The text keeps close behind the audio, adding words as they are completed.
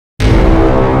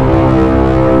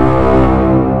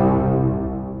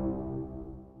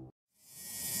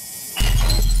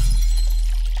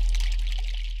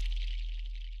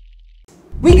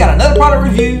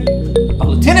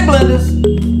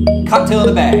cocktail in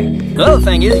the bag. The other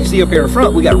thing is, you see up here in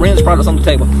front, we got RENS products on the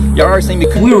table. Y'all already seen me.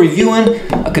 We were reviewing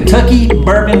a Kentucky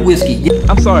bourbon whiskey.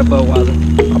 I'm sorry,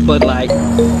 Budweiser. Or Bud Light.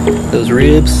 Those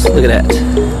ribs, look at that.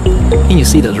 Can you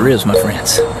see those ribs, my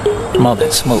friends? From all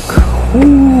that smoke.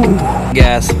 Ooh.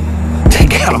 Guys, they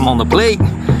got them on the plate.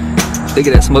 Look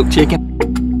at that smoked chicken.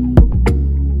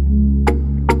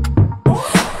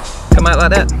 Come out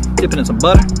like that, dip it in some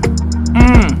butter.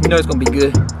 You know it's gonna be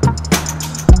good.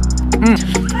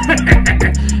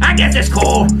 I guess it's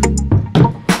cool.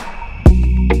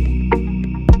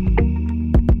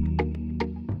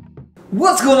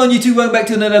 What's going on, YouTube? Welcome back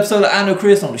to another episode of I Know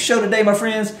Chris. On the show today, my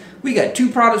friends, we got two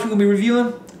products we're gonna be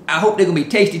reviewing. I hope they're gonna be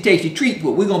tasty treats,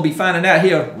 but we're gonna be finding out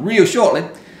here real shortly.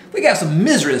 We got some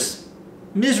Mrs.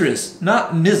 Freshleys.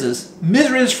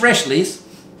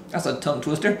 That's a tongue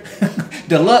twister.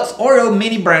 Deluxe Oreo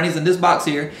mini brownies in this box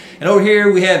here. And over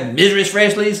here we have Mrs.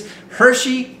 Freshleys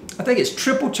Hershey, I think it's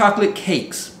triple chocolate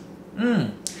cakes.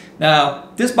 Now,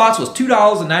 this box was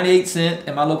 $2.98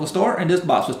 at my local store, and this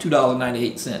box was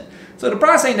 $2.98. So the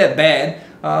price ain't that bad.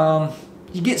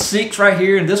 You get 6 right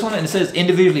here in this one, and it says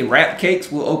individually wrapped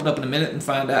cakes. We'll open up in a minute and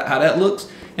find out how that looks.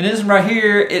 And this one right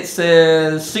here, it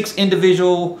says 6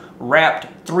 individual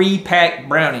wrapped 3-pack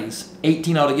brownies,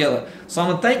 18 altogether. So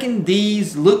I'm thinking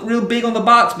these look real big on the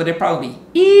box, but they're probably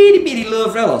itty bitty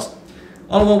little fellas.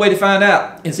 Only one way to find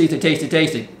out and see if they're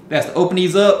tasty. That's to open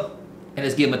these up and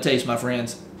let's give them a taste, my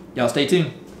friends. Y'all stay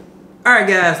tuned. Alright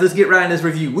guys, let's get right in this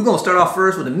review. We're gonna start off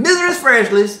first with the Mrs.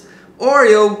 Freshleys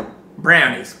Oreo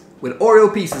Brownies with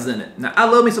Oreo pieces in it. Now I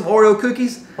love me some Oreo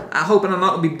cookies. I'm hoping I'm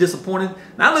not gonna be disappointed.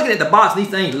 Now looking at the box, these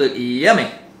things look yummy.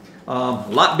 A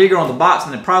lot bigger on the box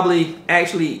than they probably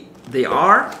actually they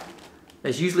are.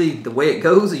 That's usually the way it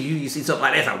goes. You see something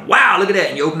like that, it's like, wow, look at that.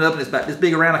 And you open it up and it's about this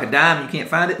big around like a dime and you can't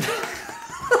find it.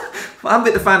 Well, I'm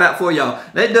going to find out for y'all.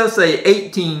 That does say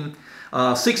 18,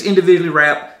 6 individually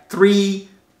wrapped,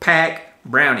 3-pack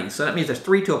brownies. So that means there's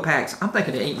 3 to a pack. So I'm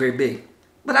thinking they ain't very big.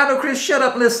 But I know, Chris, shut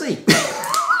up and let's see.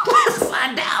 Let's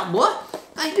find out, boy.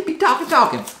 I need to be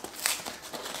talking.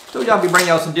 So y'all be bringing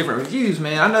y'all some different reviews,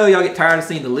 man. I know y'all get tired of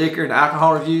seeing the liquor and the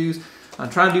alcohol reviews.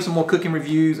 I'm trying to do some more cooking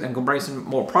reviews and gonna bring some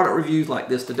more product reviews like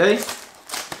this today.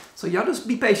 So y'all just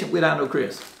be patient with I Know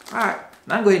Chris. All right,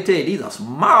 now I'm going to tell you these are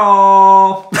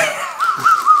small.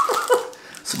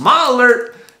 Small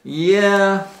alert.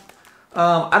 Yeah.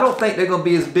 I don't think they're gonna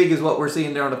be as big as what we're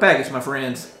seeing there on the package, my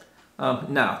friends.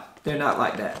 No, they're not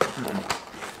like that.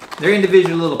 They're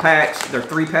individual little packs. They're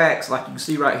 3 packs, like you can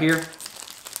see right here.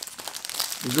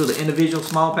 These are the individual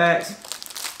small packs.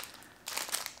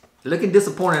 Looking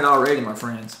disappointed already, my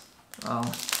friends.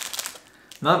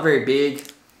 Not very big.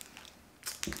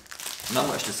 Not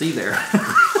much to see there.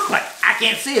 Like, I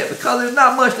can't see it because there's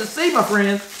not much to see, my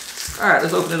friends. All right,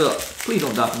 let's open it up. Please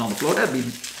don't dump it on the floor. That'd be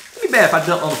bad if I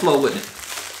dumped on the floor, wouldn't it?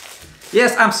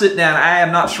 Yes, I'm sitting down. I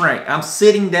am not shrank. I'm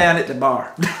sitting down at the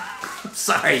bar.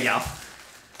 Sorry, y'all.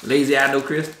 Lazy I Know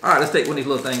Chris. All right, let's take one of these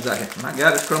little things out here. My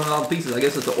God, it's crumbling all the pieces. I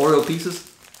guess it's the Oreo pieces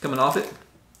coming off it.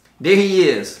 There he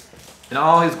is in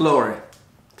all his glory.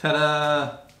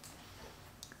 Ta-da.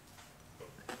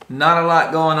 Not a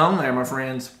lot going on there, my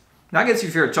friends. Now, I guess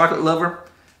if you're a chocolate lover,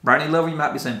 brownie lover, you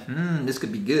might be saying, this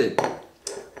could be good.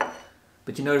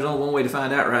 But you know there's only one way to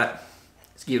find out, right?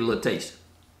 Let's give it a little taste.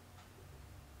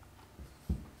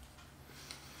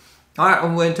 All right,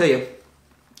 I'm going to tell you,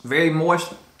 very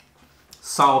moist,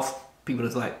 soft. People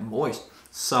just like moist,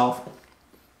 soft,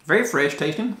 very fresh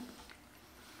tasting.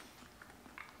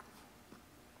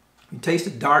 You taste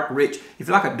the dark, rich. If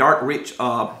you like a dark, rich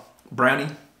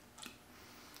brownie,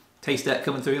 taste that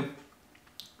coming through.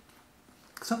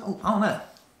 I don't know.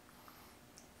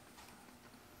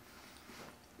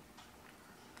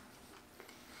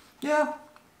 Yeah,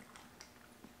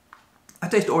 I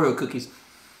taste the Oreo cookies.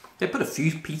 They put a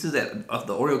few pieces of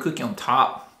the Oreo cookie on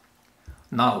top.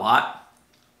 Not a lot.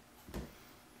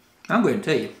 I'm going to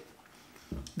tell you,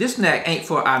 this snack ain't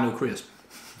for I Know Chris.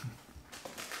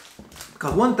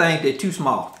 Because one thing, they're too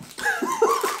small.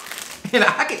 And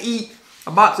I could eat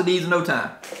a box of these in no time.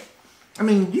 I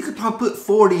mean, you could probably put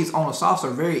 4 of these on a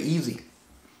saucer very easy.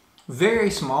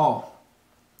 Very small.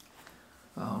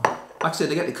 Like I said,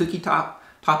 they got the cookie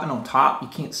topping on top. You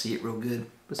can't see it real good.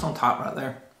 But it's on top right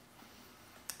there.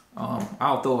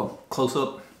 I'll throw a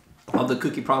close-up of the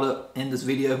cookie product in this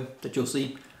video that you'll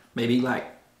see. Maybe like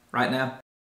right now.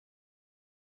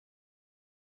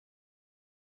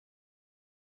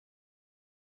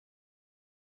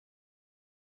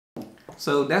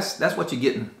 So that's what you're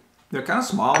getting. They're kind of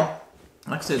small.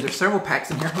 Like I said, there's several packs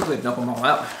in here. We'll go ahead and dump them all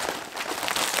out.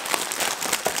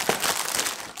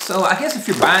 So I guess if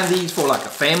you're buying these for like a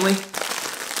family,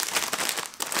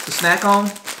 to snack on.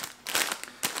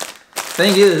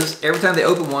 Thing is, every time they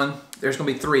open one, there's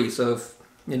gonna be 3. So if,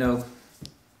 you know,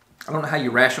 I don't know how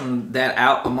you ration that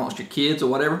out amongst your kids or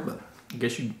whatever, but I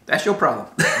guess that's your problem.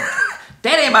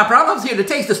 That ain't my problem. I'm here to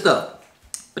taste the stuff.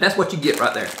 But that's what you get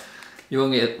right there. You're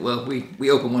gonna get, well,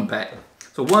 we open 1 pack.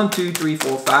 So 1, 2, 3,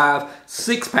 4, 5,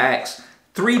 6 packs,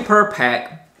 3 per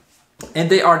pack, and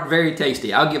they are very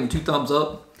tasty. I'll give them 2 thumbs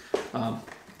up.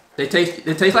 They taste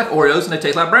like Oreos and they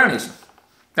taste like brownies.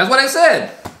 That's what I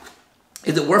said.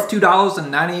 Is it worth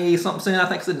 $2.98 something? I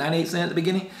think it said 98 cents at the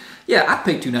beginning. Yeah, I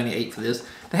paid $2.98 for this.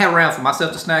 To have around for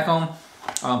myself to snack on.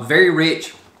 Very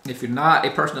rich. If you're not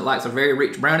a person that likes a very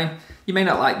rich brownie, you may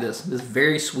not like this. This is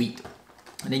very sweet.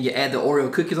 And then you add the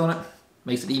Oreo cookies on it,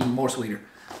 makes it even more sweeter.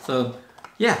 So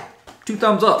yeah, 2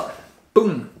 thumbs up.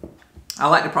 Boom. I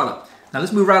like the product. Now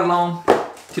let's move right along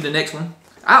to the next one.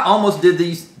 I almost did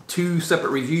these 2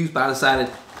 separate reviews, but I decided,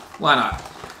 why not?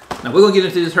 Now we're gonna get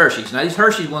into this Hershey's. Now these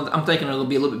Hershey's ones, I'm thinking it'll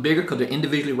be a little bit bigger because they're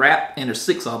individually wrapped and there's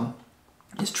 6 of them.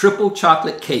 It's triple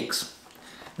chocolate cakes.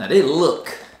 Now they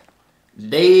look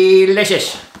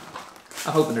delicious.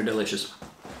 I'm hoping they're delicious.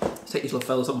 Let's take these little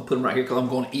fellas, I'm gonna put them right here because I'm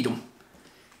gonna eat them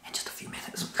in just a few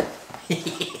minutes.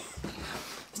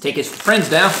 Let's take his friends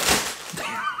down.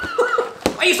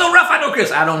 Why are you so rough? I know,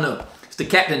 Chris. I don't know. It's the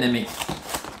captain in me.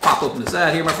 Pop open the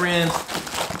side here, my friends.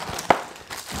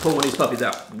 Pull one of these puppies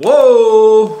out.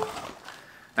 Whoa!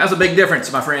 That's a big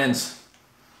difference, my friends.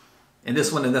 In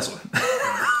this one and this one.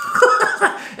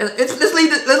 Let's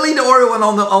leave the Oreo one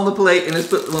on the plate and let's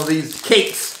put one of these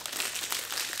cakes,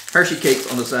 Hershey cakes,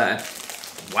 on the side.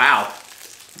 Wow,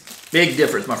 big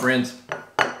difference, my friends.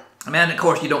 I mean, of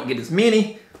course you don't get as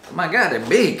many. Oh my God, they're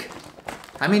big.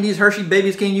 How many of these Hershey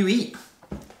babies can you eat?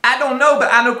 I don't know, but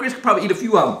I know Chris could probably eat a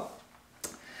few of them.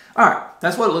 All right,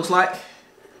 that's what it looks like.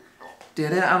 I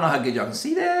don't know how good y'all can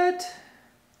see that.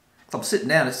 If I'm sitting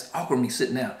down, it's awkward me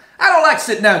sitting down. I don't like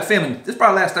sitting down and filming. This is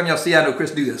probably the last time y'all see I know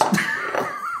Chris do this.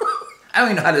 I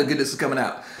don't even know how good this is coming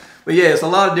out. But yeah, it's a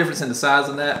lot of difference in the size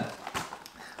of that.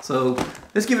 So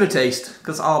let's give it a taste,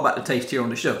 because it's all about the taste here on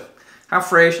the show. How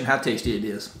fresh and how tasty it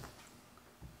is.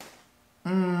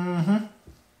 Mm-hmm.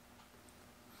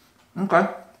 Okay.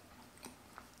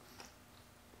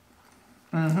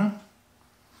 Mm-hmm.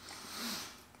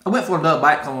 I went for another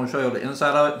bite because I want to show you the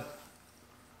inside of it.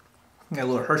 Got a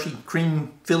little Hershey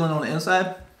cream filling on the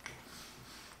inside.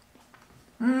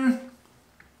 Mmm.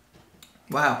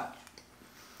 Wow.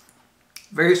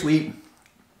 Very sweet.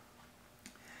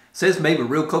 Says made with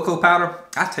real cocoa powder.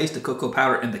 I taste the cocoa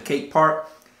powder in the cake part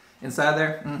inside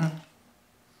there. Mm-hmm.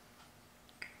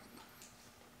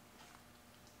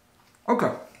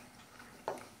 Okay.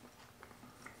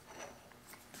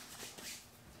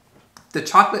 The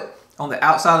chocolate on the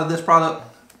outside of this product,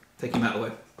 take him out of the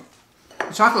way.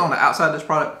 The chocolate on the outside of this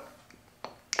product,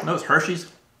 I know it's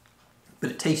Hershey's, but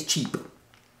it tastes cheap.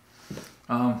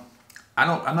 I'm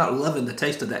not loving the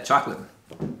taste of that chocolate.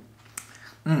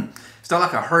 It's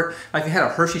not like if you had a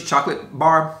Hershey's chocolate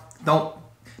bar, don't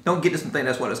get this and think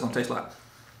that's what it's gonna taste like.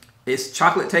 It's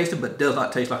chocolate tasting, but does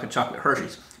not taste like a chocolate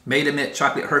Hershey's. Made them at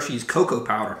chocolate Hershey's cocoa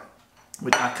powder,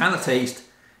 which I kind of taste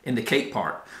in the cake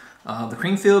part. The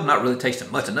cream filled, not really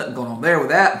tasting much of nothing going on there with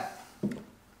that.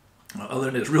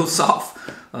 Other than it's real soft,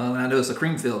 and I know it's a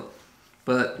cream filled.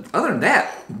 But other than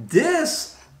that,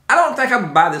 this, I don't think I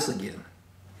would buy this again.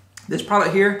 This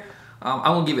product here, I'm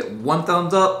gonna give it 1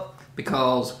 thumbs up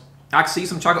because I can see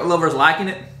some chocolate lovers liking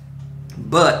it,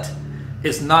 but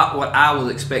it's not what I was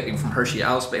expecting from Hershey.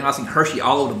 I was expecting, I seen Hershey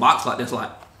all over the box like this,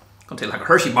 like, gonna taste like a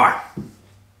Hershey bar.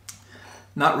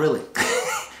 Not really.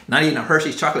 Not even a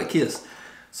Hershey's chocolate kiss.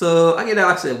 So I get that,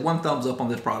 like I said, 1 thumbs up on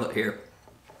this product here.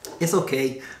 It's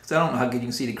okay. So I don't know how good you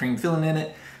can see the cream filling in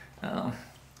it.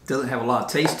 Doesn't have a lot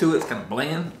of taste to it. It's kind of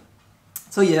bland.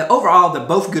 So yeah, overall, they're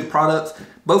both good products,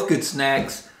 both good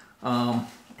snacks. I'm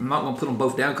not gonna put them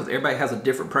both down because everybody has a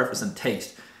different preference and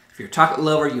taste. If you're a chocolate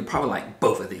lover, you'll probably like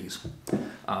both of these.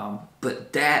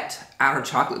 But that outer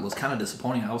chocolate was kind of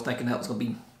disappointing. I was thinking that was gonna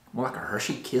be more like a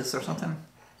Hershey kiss or something.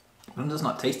 I'm just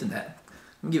not tasting that.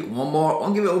 I'm gonna give it one more.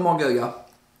 I'll give it one more go, y'all.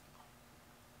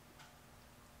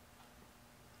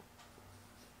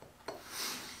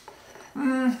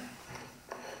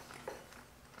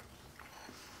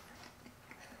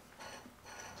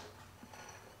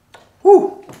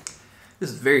 Whew. This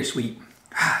is very sweet.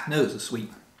 No, this is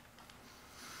sweet.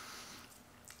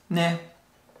 Nah.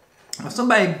 Now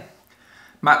somebody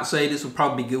might say this would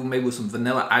probably be good maybe with some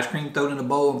vanilla ice cream thrown in a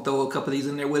bowl and throw a couple of these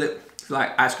in there with it. If you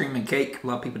like ice cream and cake, a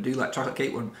lot of people do like chocolate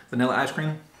cake with vanilla ice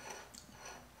cream.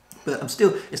 But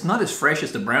it's not as fresh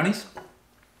as the brownies.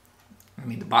 I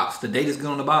mean, the date is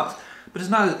good on the box, but it's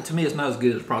not, to me, it's not as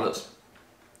good as products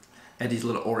had these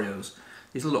little Oreos.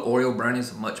 These little Oreo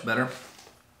brownies are much better.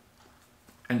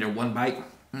 And they're one bite.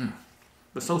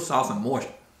 But so soft and moist.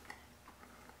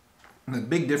 And a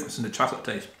big difference in the chocolate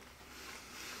taste.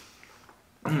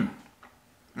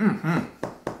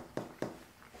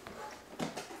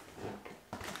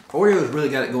 Oreo's really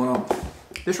got it going on.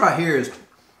 This right here is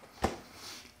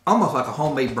almost like a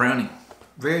homemade brownie.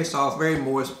 Very soft, very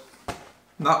moist.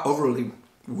 Not overly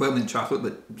well in chocolate,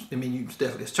 but I mean,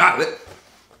 it's chocolate.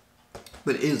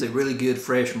 But it is a really good,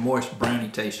 fresh, moist brownie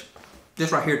taste.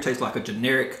 This right here tastes like a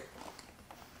generic,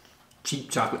 cheap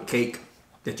chocolate cake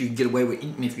that you could get away with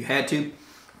eating if you had to.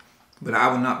 But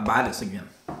I would not buy this again.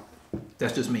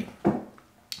 That's just me.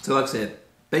 So like I said,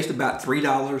 based about $3,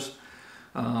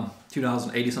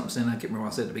 $2.80 something. I can't remember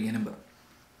what I said at the beginning, but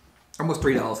almost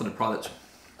 $3 for the products.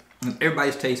 And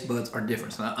everybody's taste buds are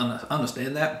different, so I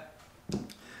understand that.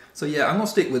 So yeah, I'm gonna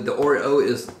stick with the Oreo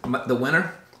is the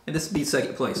winner, and this would be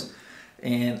second place.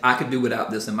 And I could do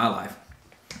without this in my life.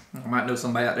 I might know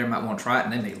somebody out there might want to try it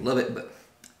and they may love it, but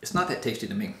it's not that tasty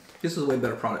to me. This is a way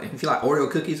better product. And if you like Oreo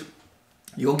cookies,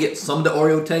 you'll get some of the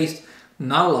Oreo taste,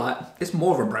 not a lot. It's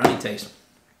more of a brownie taste.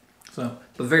 So,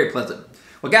 but very pleasant.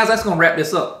 Well guys, that's gonna wrap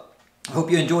this up. I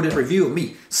hope you enjoyed this review of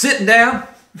me sitting down.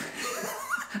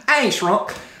 I ain't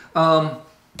shrunk.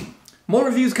 More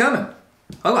reviews coming.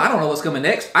 Oh, I don't know what's coming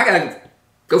next. I gotta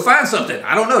go find something.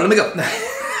 I don't know. Let me go.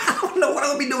 I don't know what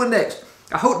I'm gonna be doing next.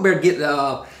 I hope to better get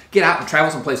out and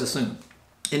travel some places soon.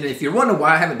 And if you're wondering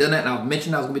why I haven't done that, and I've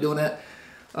mentioned I was gonna be doing that,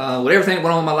 with everything that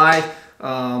went on in my life,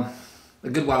 a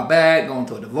good while back, going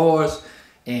through a divorce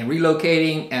and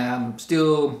relocating, and I'm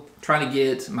still trying to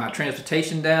get my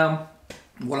transportation down,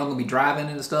 what I'm gonna be driving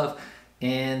and stuff,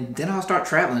 and then I'll start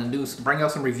traveling and bring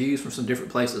out some reviews from some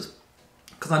different places.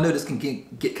 Because I know this can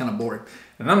get kind of boring.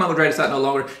 And I'm not going to drag this out no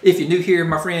longer. If you're new here,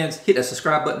 my friends, hit that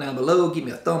subscribe button down below. Give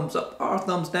me a thumbs up or a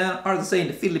thumbs down. Or as they say in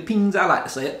the Philippines, I like to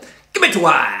say it. Give it to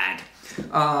wide.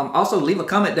 Also, leave a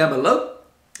comment down below.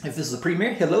 If this is a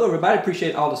premiere, hello everybody.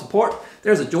 Appreciate all the support.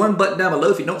 There's a join button down below.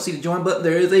 If you don't see the join button,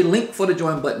 there is a link for the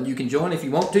join button. You can join if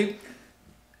you want to.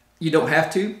 You don't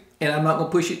have to. And I'm not going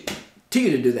to push it to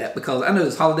you to do that. Because I know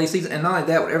it's holiday season. And not only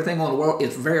that, with everything going on in the world,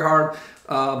 it's very hard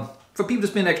for people to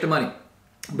spend extra money.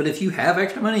 But if you have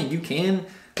extra money and you can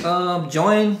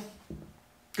join,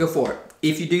 go for it.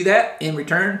 If you do that, in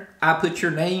return, I put your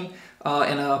name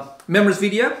in a members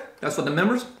video. That's for the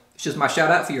members. It's just my shout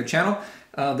out for your channel.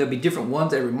 There'll be different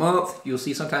ones every month. You'll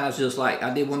see sometimes just like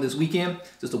I did one this weekend.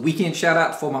 Just a weekend shout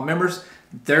out for my members.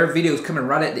 Their video is coming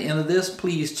right at the end of this.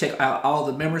 Please check out all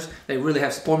the members. They really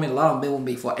have supported me. A lot of them been with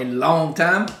me for a long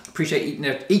time. Appreciate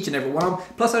each and every one of them.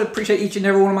 Plus, I appreciate each and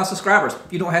every one of my subscribers.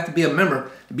 You don't have to be a member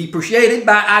to be appreciated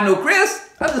by I Know Chris.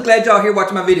 I'm just glad y'all here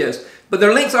watching my videos. But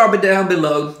their links are down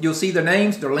below. You'll see their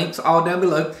names. Their links all down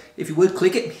below. If you would,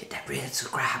 click it. Hit that red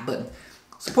subscribe button.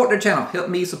 Support their channel. Help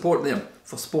me support them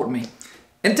for supporting me.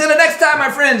 Until the next time, my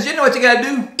friends, you know what you gotta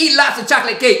do. Eat lots of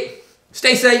chocolate cake.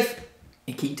 Stay safe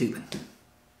and keep tubing.